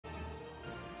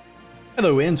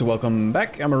Hello and welcome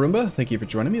back. I'm Arumba. Thank you for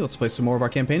joining me. Let's play some more of our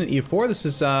campaign in EU4. This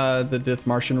is the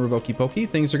Dithmarschen revoked pokey.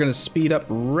 Things are going to speed up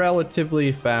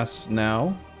relatively fast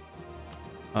now.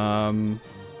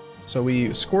 So we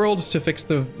squirreled to fix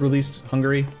the released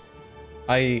Hungary.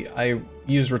 I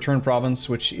used return province,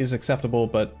 which is acceptable,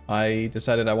 but I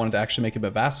decided I wanted to actually make him a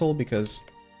vassal because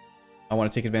I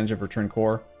want to take advantage of return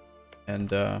core,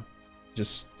 and it's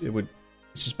just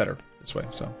better this way.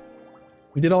 So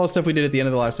we did all the stuff we did at the end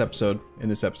of the last episode in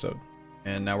this episode,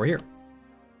 and now we're here.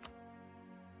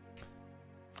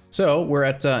 So we're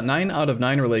at 9 out of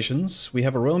 9 relations. We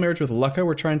have a royal marriage with Lucca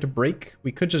we're trying to break.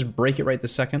 We could just break it right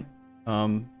this second,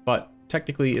 but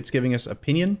technically it's giving us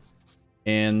opinion,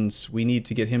 and we need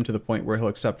to get him to the point where he'll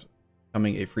accept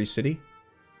becoming a free city.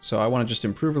 So I want to just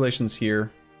improve relations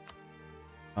here.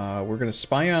 We're going to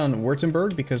spy on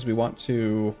Württemberg because we want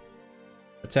to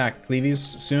attack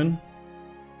Cleves soon.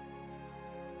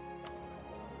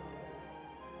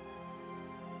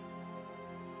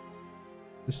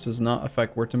 This does not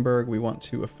affect Württemberg. We want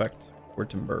to affect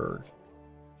Württemberg.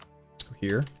 Let's go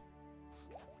here.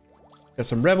 Got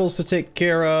some rebels to take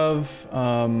care of.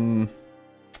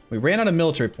 We ran out of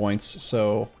military points,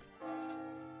 so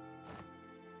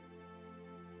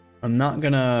I'm not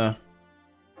gonna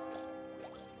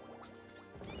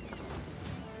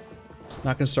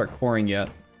start coring yet.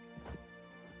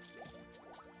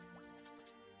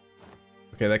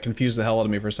 Okay, that confused the hell out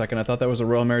of me for a second. I thought that was a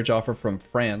royal marriage offer from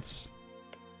France.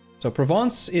 So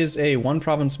Provence is a one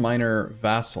province minor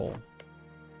vassal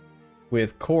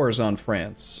with cores on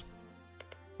France.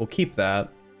 We'll keep that.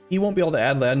 He won't be able to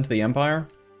add land to the empire,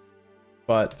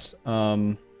 but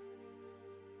we'll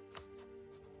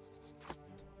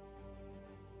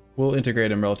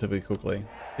integrate him relatively quickly.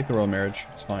 Take the royal marriage,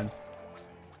 it's fine.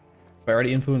 If I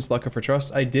already influenced Lucca for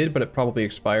trust, I did, but it probably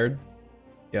expired.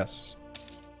 Yes.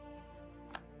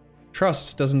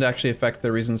 Trust doesn't actually affect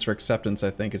the reasons for acceptance, I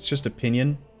think. It's just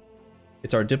opinion.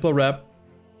 It's our Diplo rep.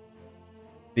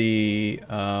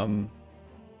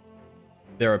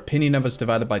 Their opinion of us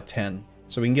divided by 10.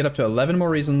 So we can get up to 11 more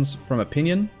reasons from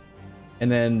opinion,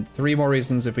 and then 3 more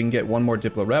reasons if we can get 1 more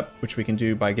Diplo rep, which we can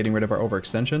do by getting rid of our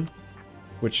overextension,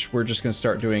 which we're just going to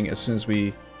start doing as soon as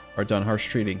we are done harsh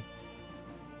treating.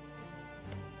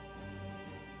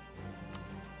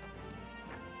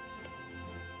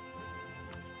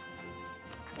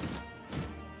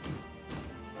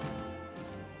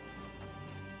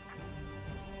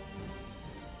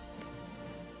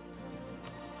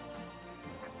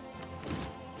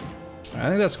 I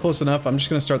think that's close enough. I'm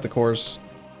just going to start the course.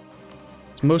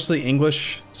 It's mostly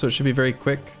English, so it should be very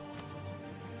quick.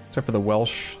 Except for the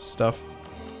Welsh stuff.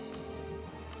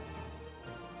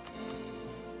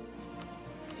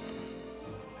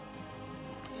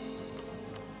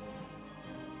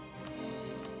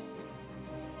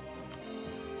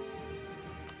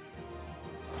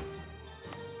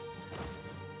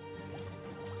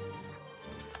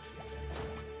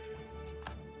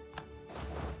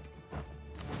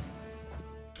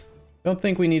 Don't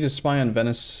think we need to spy on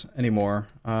Venice anymore.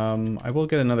 I will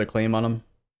get another claim on him.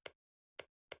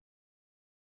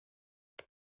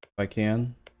 If I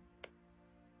can.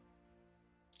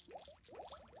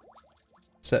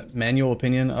 Set manual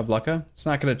opinion of Lucca. It's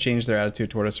not going to change their attitude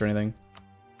toward us or anything.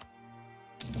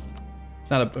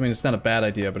 It's not a, I mean, it's not a bad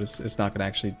idea, but it's not going to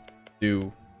actually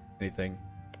do anything.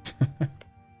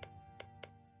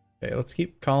 Okay, let's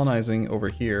keep colonizing over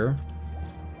here.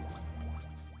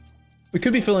 We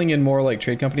could be filling in more like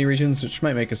trade company regions, which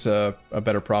might make us a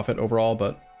better profit overall,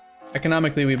 but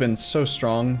economically we've been so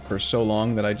strong for so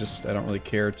long that I don't really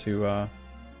care to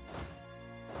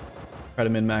try to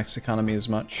min-max economy as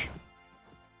much.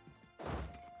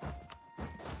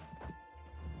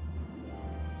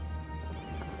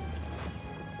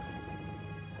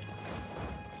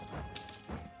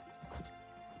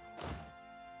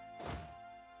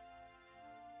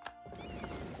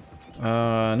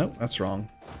 Nope, that's wrong.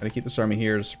 Gotta keep this army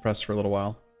here to suppress for a little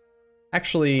while.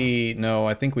 Actually, no,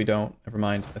 I think we don't. Never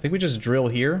mind. I think we just drill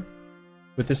here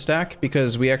with this stack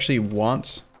because we actually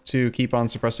want to keep on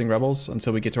suppressing rebels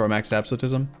until we get to our max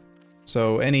absolutism.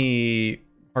 So any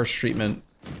harsh treatment,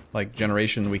 like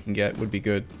generation we can get would be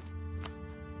good.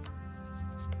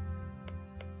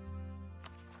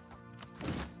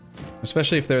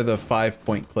 Especially if they're the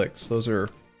 5-point clicks. Those are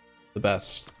the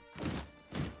best.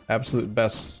 Absolute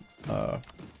best.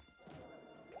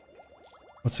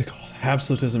 What's it called?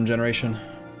 Absolutism generation.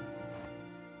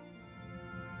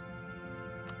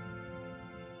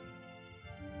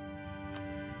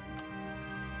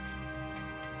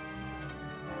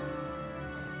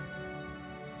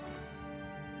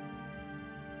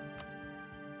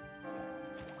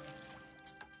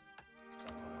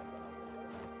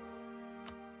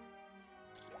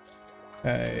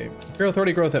 Okay, Imperial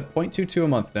Authority growth at 0.22 a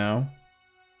month now.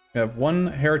 We have one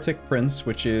heretic prince,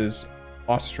 which is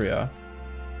Austria.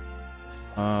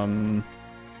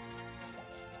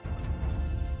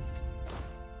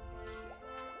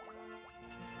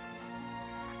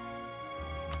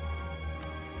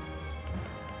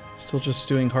 Still just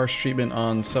doing harsh treatment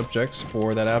on subjects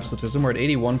for that absolutism. We're at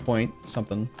 81 point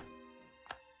something.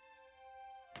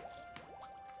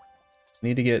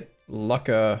 Need to get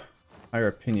Lucca higher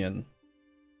opinion.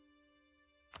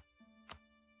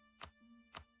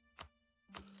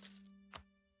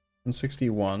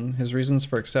 $161. His reasons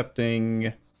for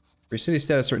accepting free city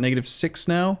status are at -6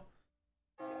 now.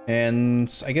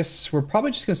 And I guess we're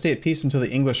probably just going to stay at peace until the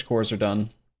English cores are done.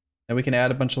 And we can add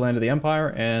a bunch of land to the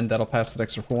Empire, and that'll pass the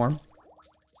next reform.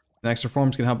 The next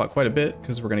reform's going to help out quite a bit,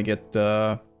 because we're going to get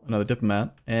another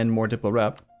diplomat and more diplo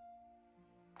rep.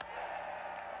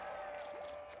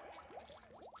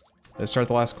 Did I start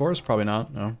the last course? Probably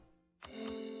not, no.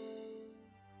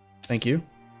 Thank you.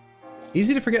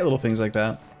 Easy to forget little things like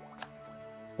that.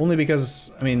 Only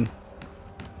because, I mean,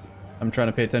 I'm trying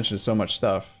to pay attention to so much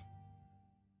stuff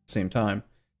at the same time.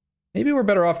 Maybe we're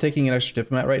better off taking an extra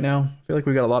diplomat right now. I feel like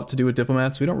we've got a lot to do with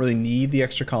diplomats. We don't really need the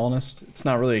extra colonist. It's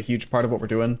not really a huge part of what we're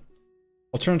doing.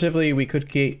 Alternatively, we could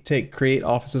create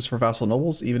offices for vassal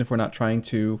nobles, even if we're not trying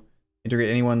to integrate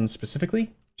anyone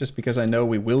specifically, just because I know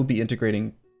we will be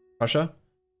integrating Prussia.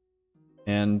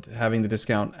 And having the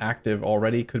discount active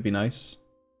already could be nice.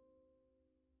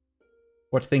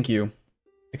 What think you?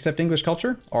 Accept English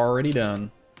culture? Already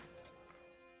done.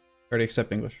 Already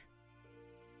accept English.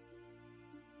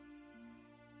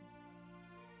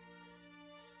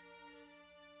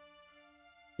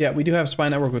 Yeah, we do have spy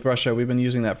network with Russia. We've been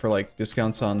using that for like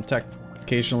discounts on tech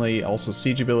occasionally, also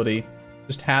siege ability.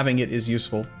 Just having it is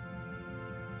useful.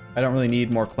 I don't really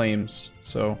need more claims,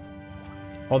 so.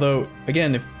 Although,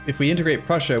 again, if we integrate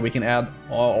Prussia, we can add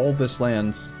all this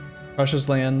land. Prussia's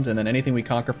land, and then anything we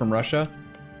conquer from Russia.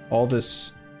 All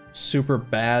this super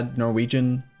bad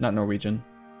Norwegian, not Norwegian.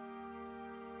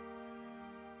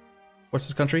 What's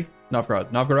this country?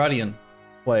 Novgorod. Novgorodian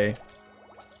play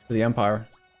for the Empire.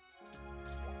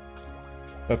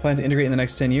 Do I plan to integrate in the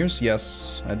next 10 years?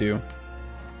 Yes, I do.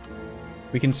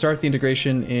 We can start the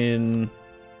integration in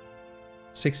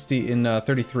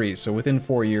 33, so within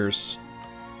 4 years.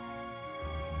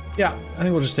 Yeah, I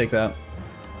think we'll just take that.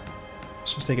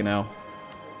 Let's just take it now.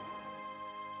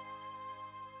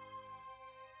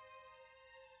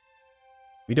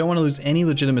 We don't want to lose any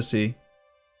legitimacy.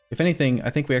 If anything, I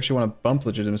think we actually want to bump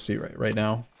legitimacy right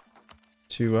now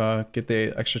to get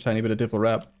the extra tiny bit of diplo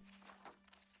rep.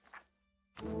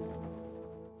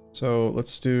 So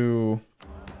let's do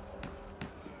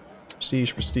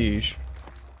prestige, prestige.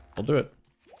 I'll do it.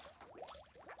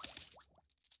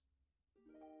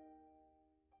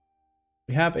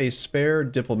 We have a spare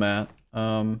diplomat.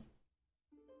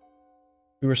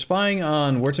 We were spying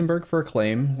on Württemberg for a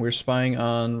claim. We were spying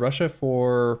on Russia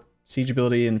for siege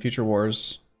ability in future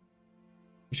wars.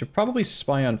 We should probably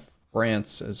spy on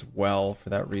France as well for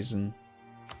that reason.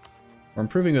 We're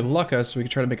improving with Lucca, so we can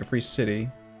try to make a free city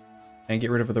and get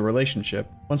rid of the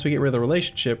relationship. Once we get rid of the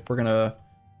relationship, we're gonna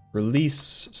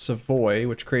release Savoy,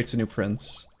 which creates a new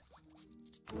prince.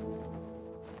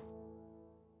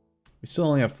 We still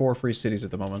only have 4 free cities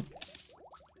at the moment.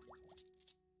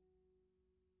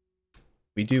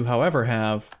 We do, however,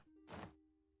 have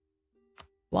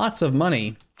lots of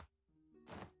money.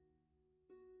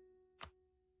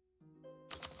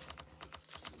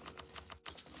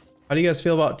 How do you guys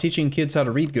feel about teaching kids how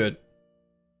to read good?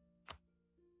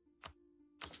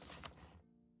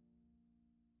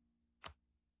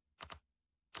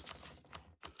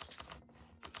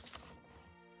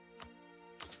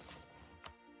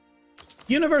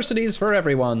 Universities for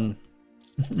everyone.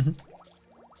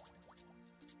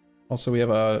 Also, we have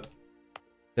a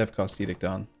dev cost edict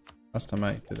on. Last time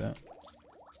I did that.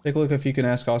 Take a look if you can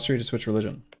ask Austria to switch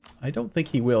religion. I don't think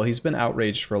he will. He's been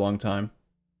outraged for a long time.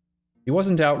 He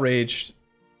wasn't outraged,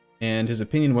 and his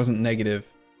opinion wasn't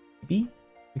negative. Maybe?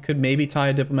 We could maybe tie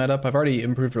a diplomat up. I've already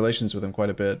improved relations with him quite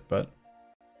a bit, but...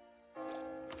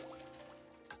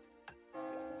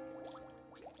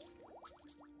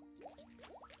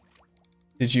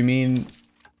 Did you mean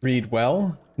read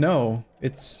well? No,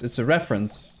 it's a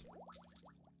reference.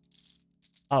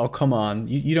 Oh, come on.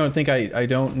 You don't think I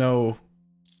don't know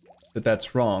that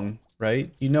that's wrong,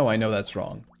 right? You know I know that's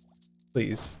wrong.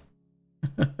 Please.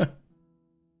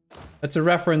 That's a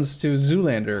reference to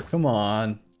Zoolander. Come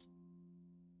on.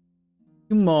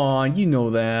 Come on, you know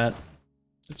that.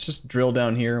 Let's just drill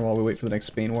down here while we wait for the next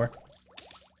Spain war.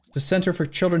 It's a center for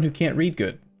children who can't read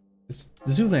good. It's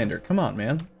Zoolander. Come on,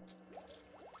 man.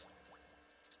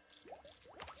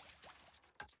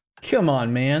 Come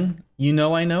on, man. You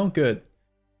know I know? Good.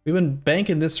 We've been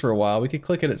banking this for a while. We could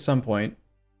click it at some point.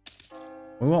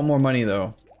 We want more money,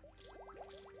 though.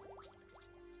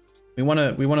 We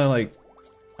wanna like...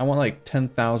 I want like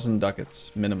 10,000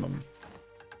 ducats minimum.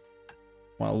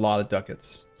 I want a lot of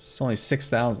ducats. It's only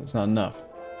 6,000. It's not enough.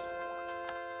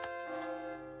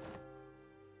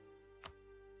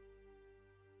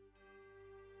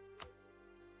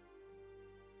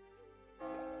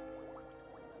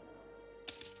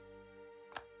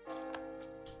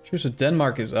 Here's what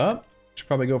Denmark is up. Should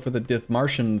probably go for the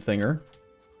Dithmarschen thinger.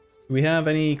 Do we have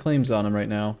any claims on him right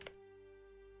now?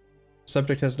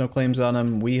 Subject has no claims on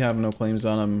him. We have no claims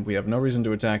on him. We have no reason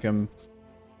to attack him.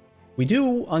 We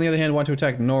do, on the other hand, want to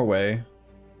attack Norway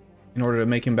in order to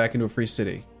make him back into a free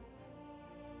city.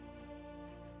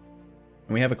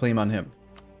 And we have a claim on him,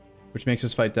 which makes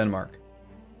us fight Denmark.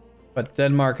 But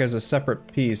Denmark as a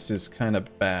separate piece is kind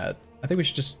of bad. I think we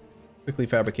should just quickly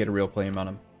fabricate a real claim on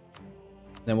him.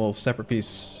 Then we'll separate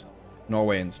piece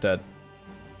Norway instead.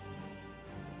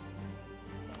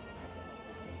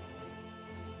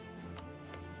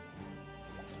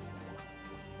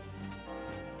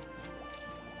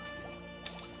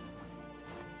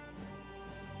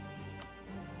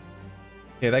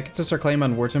 Okay, that gets us our claim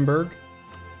on Württemberg.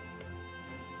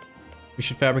 We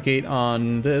should fabricate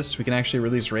on this. We can actually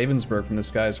release Ravensburg from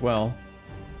this guy as well.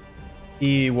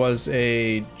 He was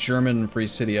a German free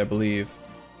city, I believe.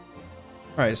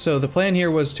 Alright, so the plan here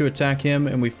was to attack him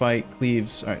and we fight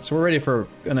Cleves. Alright, so we're ready for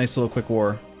a nice little quick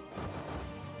war.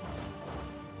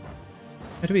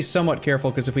 I have to be somewhat careful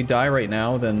because if we die right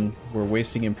now, then we're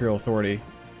wasting Imperial authority.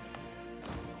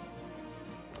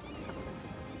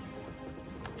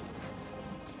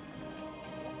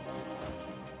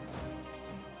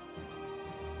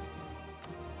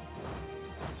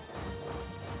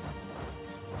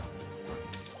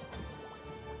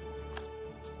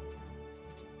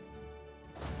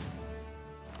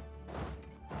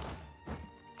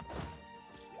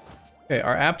 Okay,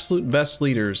 our absolute best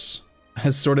leaders,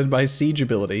 as sorted by siege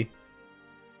ability.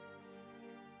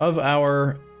 Of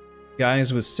our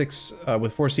guys with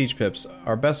 4 siege pips,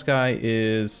 our best guy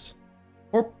is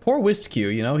poor Wistq,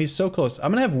 you know, he's so close.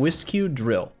 I'm gonna have Wistq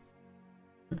drill.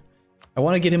 I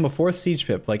want to get him a 4th siege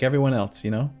pip like everyone else,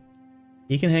 you know.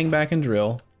 He can hang back and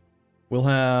drill. We'll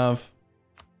have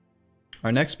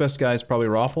our next best guy is probably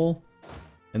Raffle,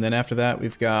 and then after that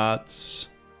we've got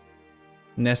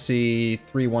Nessie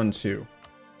 312.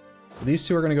 So these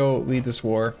two are going to go lead this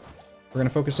war. We're going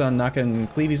to focus on knocking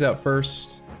Cleves out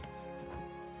first.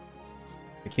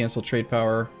 Cancel trade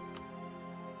power.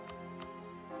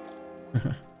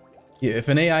 Yeah, if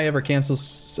an AI ever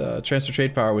cancels transfer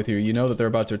trade power with you, you know that they're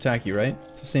about to attack you, right?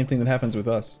 It's the same thing that happens with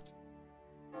us.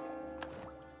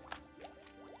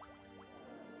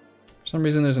 For some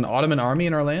reason there's an Ottoman army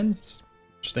in our land. It's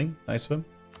interesting. Nice of him.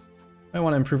 I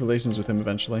want to improve relations with him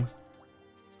eventually.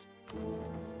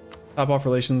 Top off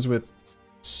relations with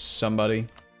somebody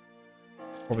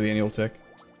over the annual tick.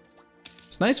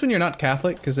 It's nice when you're not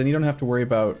Catholic, because then you don't have to worry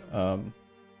about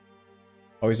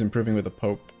always improving with the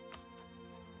Pope.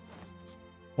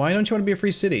 Why don't you want to be a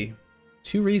free city?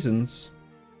 2 reasons.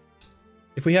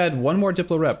 If we had 1 more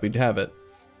Diplo rep, we'd have it.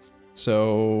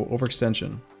 So,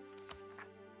 overextension.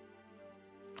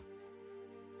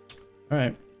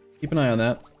 Alright, keep an eye on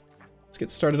that. Let's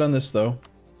get started on this, though.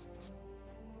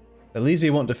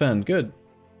 Elise won't defend. Good.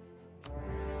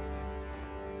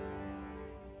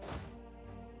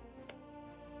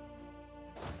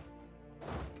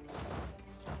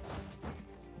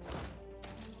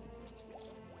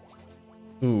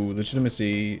 Ooh,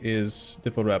 legitimacy is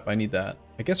Diplo rep. I need that.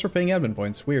 I guess we're paying admin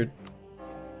points. Weird.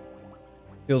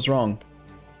 Feels wrong.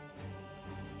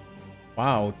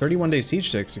 Wow, 31-day siege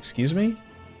ticks. Excuse me?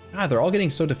 God, they're all getting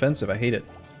so defensive. I hate it.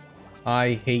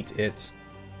 I hate it.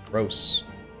 Gross.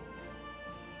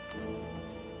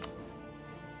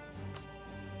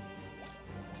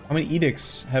 How many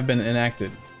edicts have been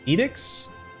enacted? Edicts?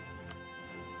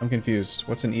 I'm confused.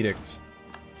 What's an edict?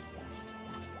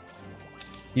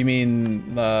 You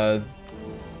mean the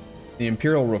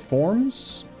imperial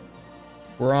reforms?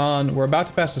 We're about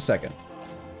to pass the 2nd.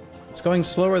 It's going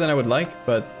slower than I would like,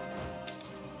 but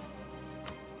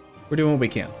we're doing what we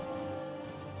can.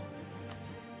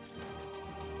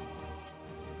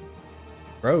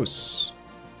 Gross.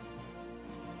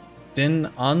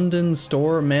 Den anden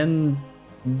store men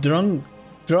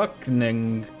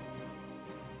drunkning.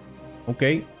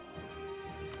 Okay.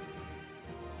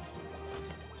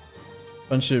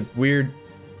 Bunch of weird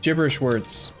gibberish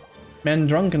words. Men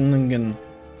drunkenlingen.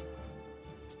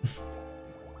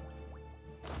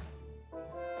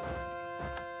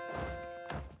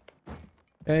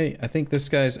 Okay, I think this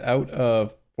guy's out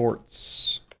of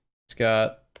forts. He's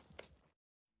got... I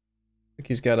think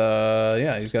he's got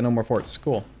yeah, he's got no more forts.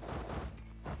 Cool.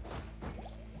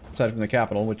 Aside from the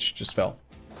capital, which just fell.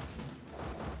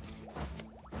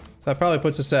 So that probably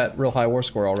puts us at real high war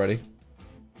score already.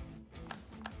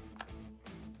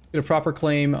 Get a proper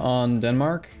claim on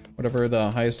Denmark. Whatever the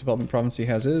highest development province he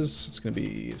has is, it's going to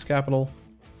be his capital.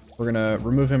 We're going to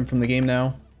remove him from the game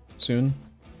now, soon.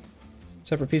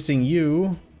 Separate piecing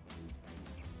you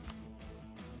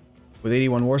with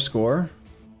 81 war score.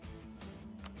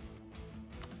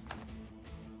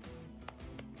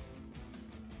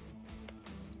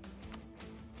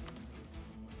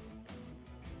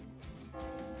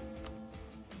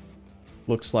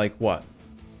 Looks like what?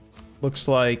 Looks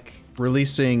like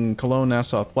releasing Cologne,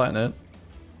 Nassau, Palatinate.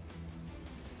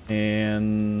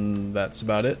 And that's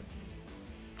about it.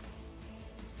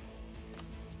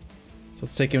 So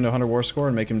let's take him to 100 war score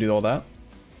and make him do all that.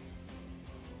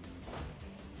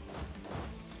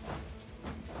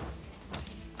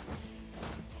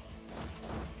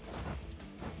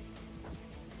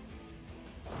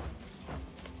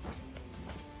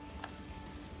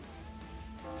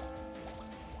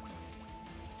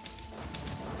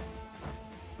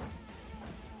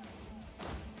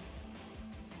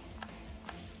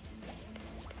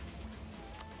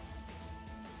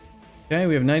 Okay,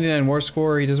 we have 99 war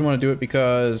score. He doesn't want to do it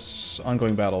because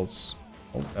ongoing battles.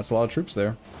 Oh, that's a lot of troops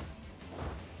there.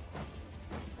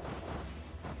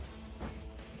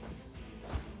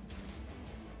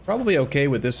 Probably okay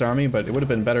with this army, but it would have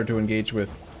been better to engage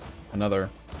with another.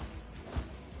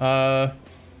 We'll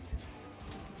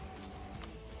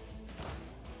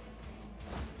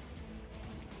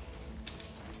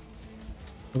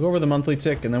go over the monthly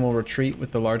tick and then we'll retreat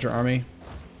with the larger army.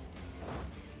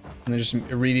 And then just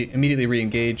immediately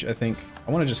re-engage, I think.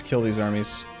 I want to just kill these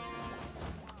armies.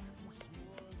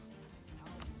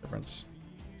 Difference.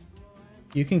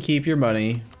 You can keep your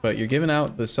money, but you're giving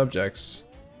out the subjects.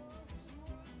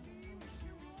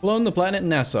 Cologne, the Palatinate, and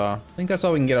Nassau. I think that's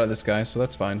all we can get out of this guy, so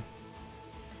that's fine.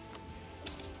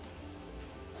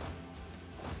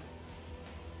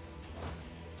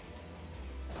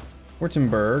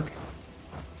 Württemberg.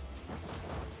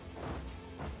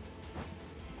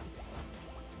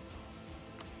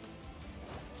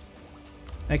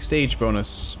 Next age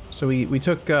bonus. So we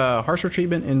took harsher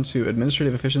treatment into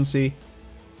administrative efficiency.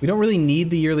 We don't really need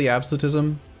the yearly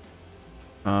absolutism.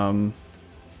 But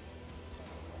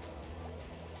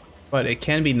it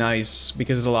can be nice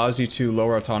because it allows you to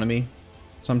lower autonomy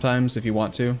sometimes if you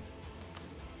want to.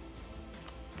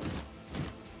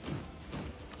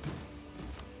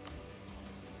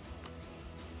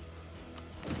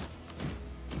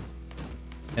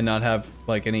 And not have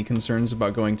like any concerns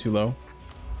about going too low.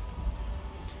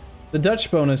 The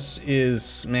Dutch bonus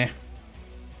is meh.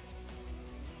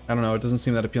 I don't know, it doesn't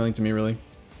seem that appealing to me really.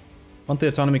 Monthly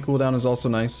autonomy cooldown is also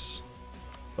nice.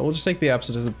 But we'll just take the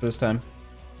absolutism this time.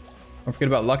 Don't forget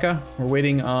about Lucca. We're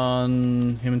waiting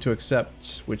on him to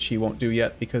accept, which he won't do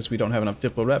yet because we don't have enough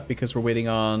Diplo rep because we're waiting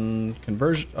on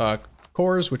conversion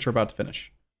cores, which are about to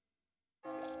finish.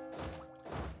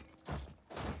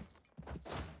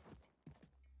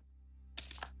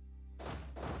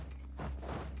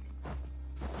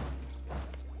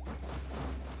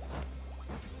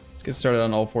 Let's get started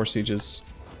on all 4 sieges.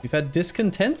 We've had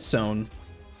Discontent Zone.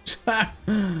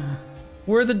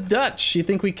 We're the Dutch. You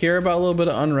think we care about a little bit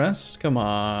of unrest? Come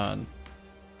on.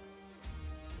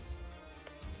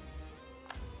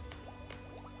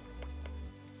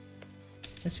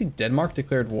 I see Denmark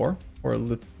declared war? Or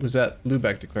was that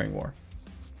Lubeck declaring war?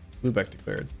 Lubeck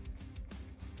declared.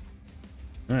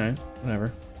 Alright,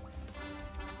 whatever.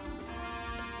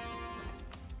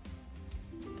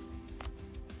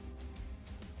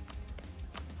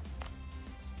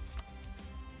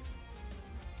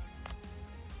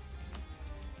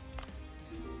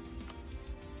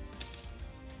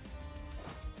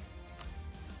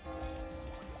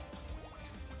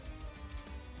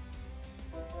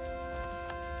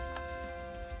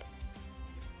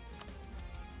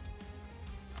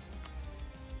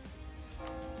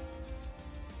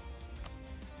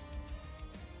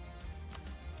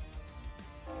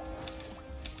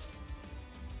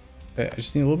 Okay, I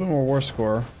just need a little bit more war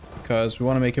score because we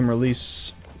want to make him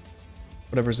release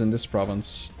whatever's in this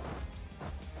province.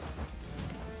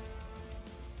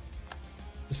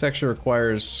 This actually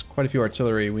requires quite a few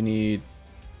artillery. We need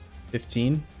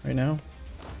 15 right now.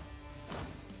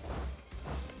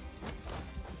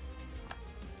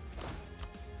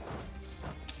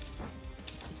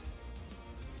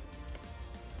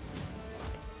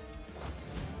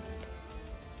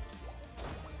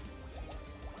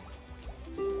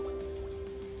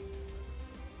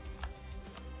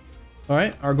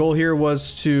 Alright, our goal here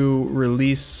was to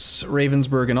release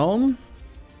Ravensburg and Ulm.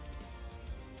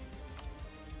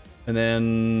 And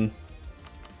then...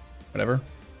 whatever.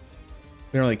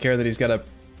 We don't really care that he's got a...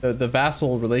 The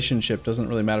vassal relationship doesn't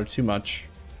really matter too much.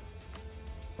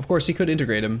 Of course, he could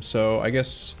integrate him, so I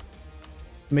guess...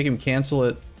 make him cancel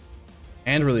it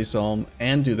and release Ulm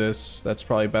and do this, that's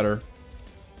probably better.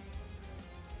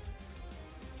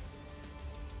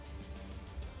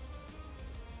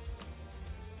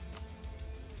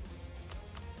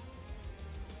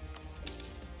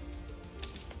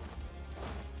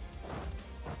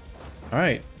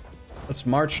 Alright, let's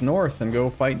march north and go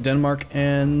fight Denmark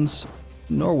and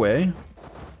Norway.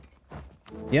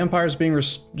 The empire is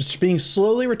being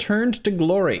slowly returned to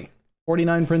glory.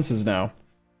 49 princes now.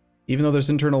 Even though there's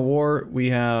internal war, we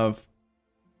have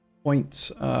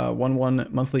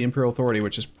 0.11 monthly imperial authority,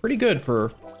 which is pretty good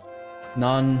for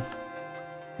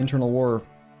non-internal war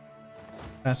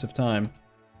passive time.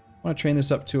 I want to train this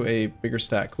up to a bigger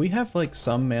stack. Can we have like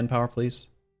some manpower, please?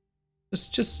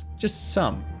 Just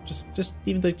some. Just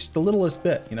even just the littlest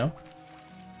bit, you know?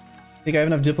 Think I have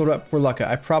enough diplo rep for Lucca?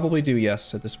 I probably do,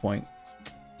 yes, at this point.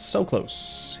 So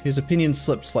close. His opinion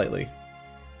slipped slightly.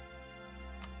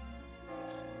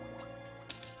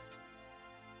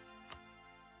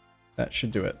 That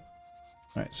should do it.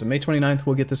 Alright, so May 29th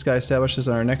we'll get this guy established as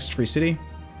our next free city.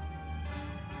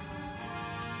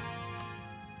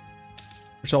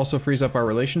 Which also frees up our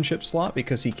relationship slot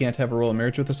because he can't have a royal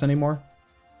marriage with us anymore.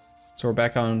 So we're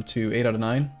back on to 8 out of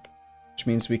 9. Which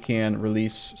means we can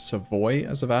release Savoy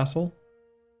as a vassal.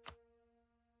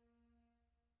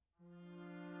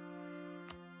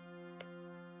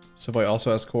 Savoy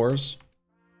also has cores.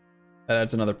 That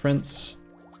adds another prince.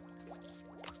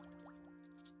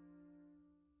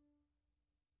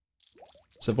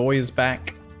 Savoy is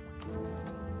back.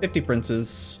 50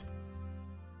 princes.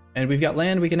 And we've got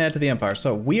land we can add to the empire.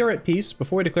 So we are at peace.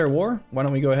 Before we declare war, why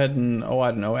don't we go ahead and, oh,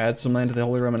 I don't know, add some land to the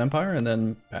Holy Roman Empire and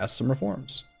then pass some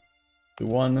reforms. Do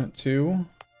 1, 2,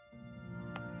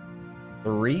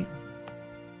 3,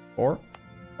 4,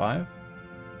 5.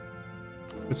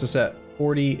 Puts us at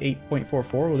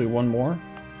 48.44. We'll do one more.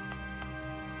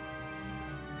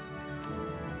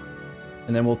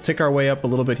 And then we'll tick our way up a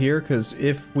little bit here, because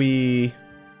if we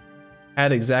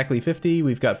had exactly 50,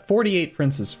 we've got 48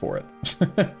 princes for it.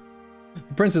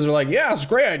 The princes are like, yeah, it's a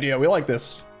great idea. We like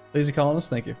this. Lazy colonists,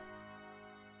 thank you.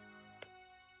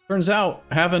 Turns out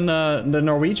having the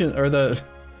Norwegian, or the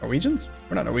Norwegians?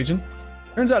 We're not Norwegian.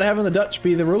 Turns out having the Dutch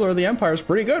be the ruler of the empire is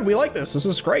pretty good. We like this. This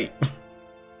is great.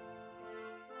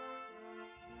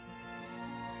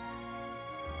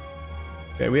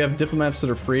 Okay, we have diplomats that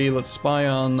are free. Let's spy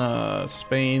on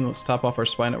Spain. Let's top off our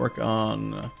spy network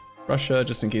on Russia,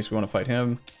 just in case we want to fight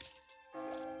him.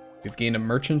 We've gained a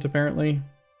merchant, apparently.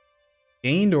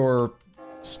 Gained or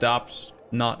stopped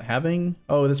not having?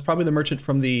 Oh, that's probably the merchant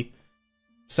from the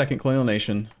second colonial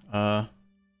nation. With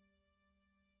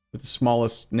the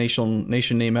smallest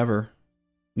nation name ever.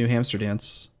 New Amsterdam.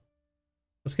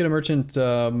 Let's get a merchant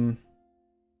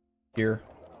here.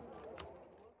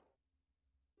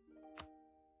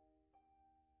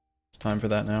 It's time for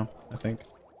that now, I think.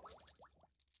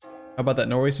 How about that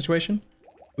Norway situation?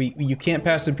 You can't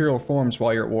pass imperial reforms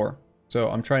while you're at war. So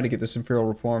I'm trying to get this imperial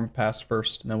reform passed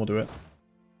first, and then we'll do it.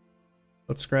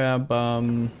 Let's grab,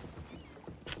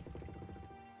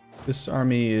 this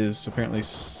army is apparently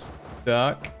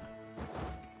stuck.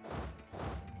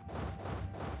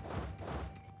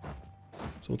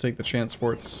 So we'll take the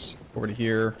transports over to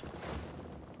here.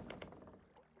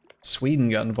 Sweden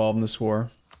got involved in this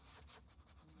war.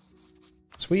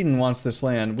 Sweden wants this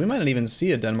land. We might not even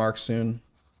see a Denmark soon.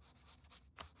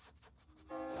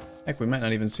 Heck, we might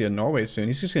not even see a Norway soon.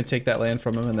 He's just gonna take that land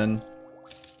from him and then...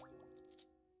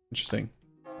 Interesting.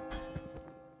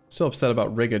 Still upset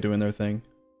about Riga doing their thing.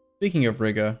 Speaking of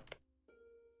Riga,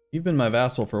 you've been my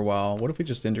vassal for a while. What if we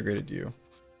just integrated you?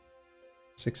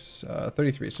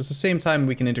 33. So it's the same time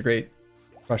we can integrate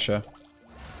Russia.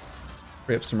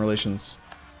 Free up some relations.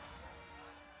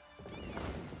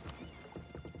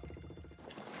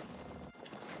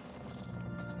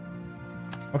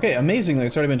 Okay, amazingly,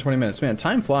 it's already been 20 minutes. Man,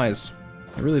 time flies.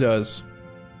 It really does.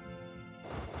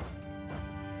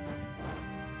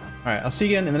 Alright, I'll see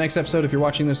you again in the next episode if you're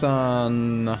watching this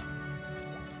on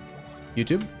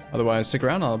YouTube. Otherwise, stick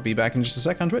around. I'll be back in just a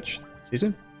sec on Twitch. See you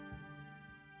soon.